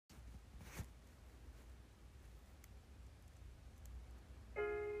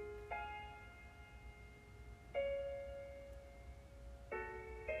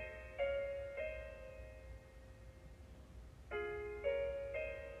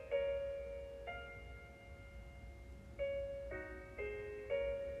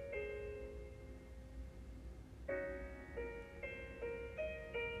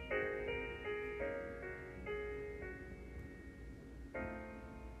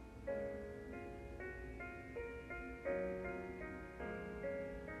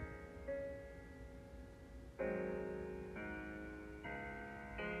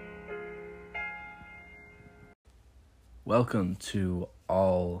Welcome to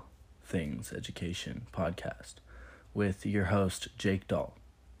All Things Education podcast with your host, Jake Dahl.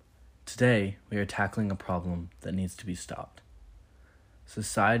 Today, we are tackling a problem that needs to be stopped.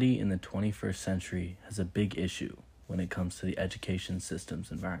 Society in the 21st century has a big issue when it comes to the education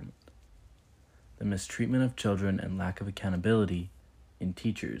system's environment. The mistreatment of children and lack of accountability in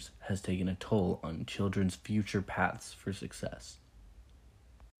teachers has taken a toll on children's future paths for success.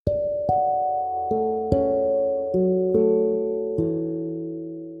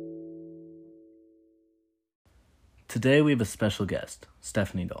 Today we have a special guest,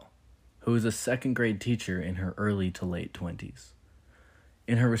 Stephanie Dahl, who is a second grade teacher in her early to late 20s.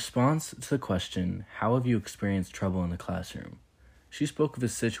 In her response to the question, "How have you experienced trouble in the classroom?" she spoke of a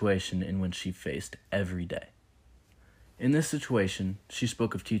situation in which she faced every day. In this situation, she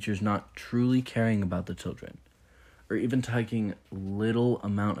spoke of teachers not truly caring about the children, or even taking little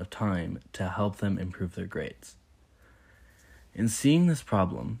amount of time to help them improve their grades. In seeing this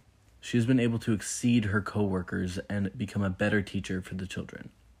problem, she has been able to exceed her coworkers and become a better teacher for the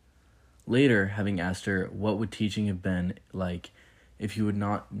children. Later, having asked her what would teaching have been like if you had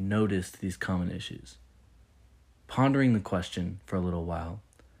not noticed these common issues. Pondering the question for a little while,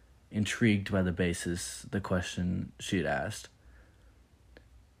 intrigued by the question she had asked,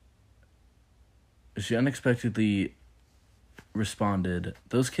 she unexpectedly responded,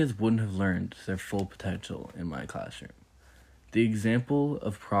 "Those kids wouldn't have learned their full potential in my classroom." The example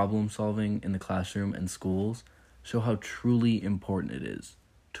of problem solving in the classroom and schools show how truly important it is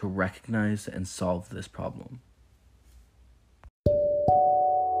to recognize and solve this problem.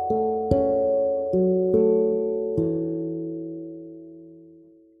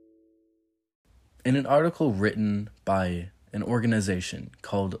 In an article written by an organization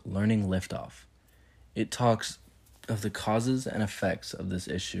called Learning Liftoff, it talks of the causes and effects of this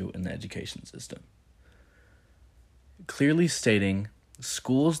issue in the education system, clearly stating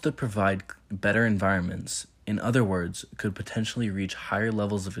schools that provide better environments, in other words, could potentially reach higher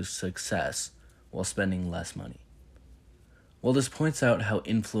levels of success while spending less money. While this points out how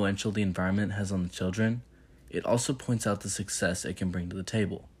influential the environment has on the children, it also points out the success it can bring to the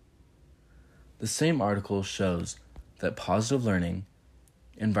table. The same article shows that positive learning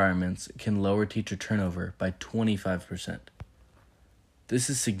environments can lower teacher turnover by 25%. This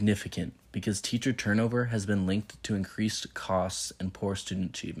is significant because teacher turnover has been linked to increased costs and poor student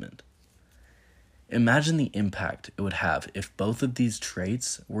achievement. Imagine the impact it would have if both of these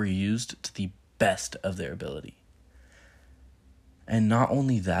traits were used to the best of their ability. And not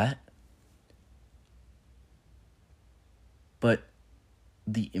only that, but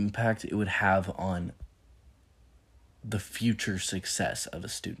the impact it would have on the future success of a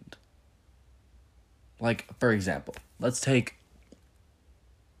student. Like, for example, let's take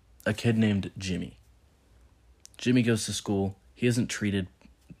a kid named Jimmy. Jimmy goes to school, he isn't treated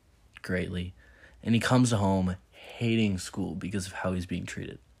greatly, and he comes home hating school because of how he's being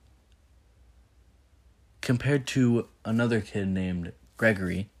treated. Compared to another kid named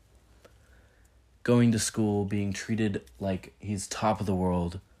Gregory, going to school, being treated like he's top of the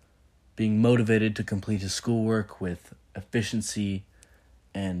world, being motivated to complete his schoolwork with efficiency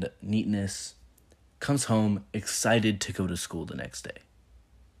and neatness, comes home excited to go to school the next day.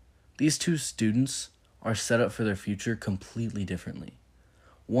 These two students are set up for their future completely differently.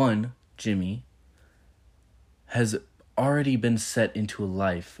 One, Jimmy, has already been set into a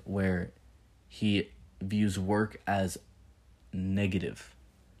life where he views work as negative,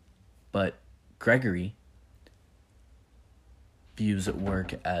 but Gregory views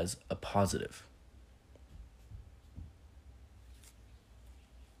work as a positive.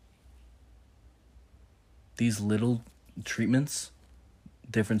 These little treatments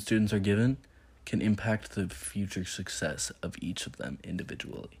different students are given can impact the future success of each of them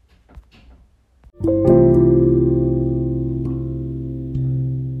individually.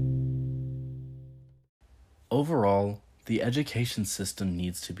 Overall, the education system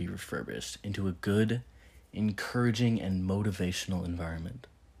needs to be refurbished into a good, encouraging, and motivational environment.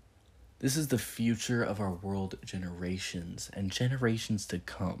 This is the future of our world generations and generations to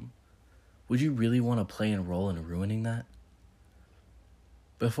come. Would you really want to play a role in ruining that?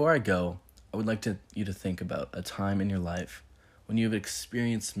 Before I go, I would like you to think about a time in your life when you have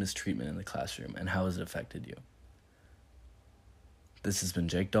experienced mistreatment in the classroom and how has it affected you. This has been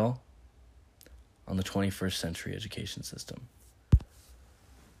Jake Dahl on the 21st Century Education System.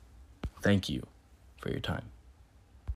 Thank you for your time.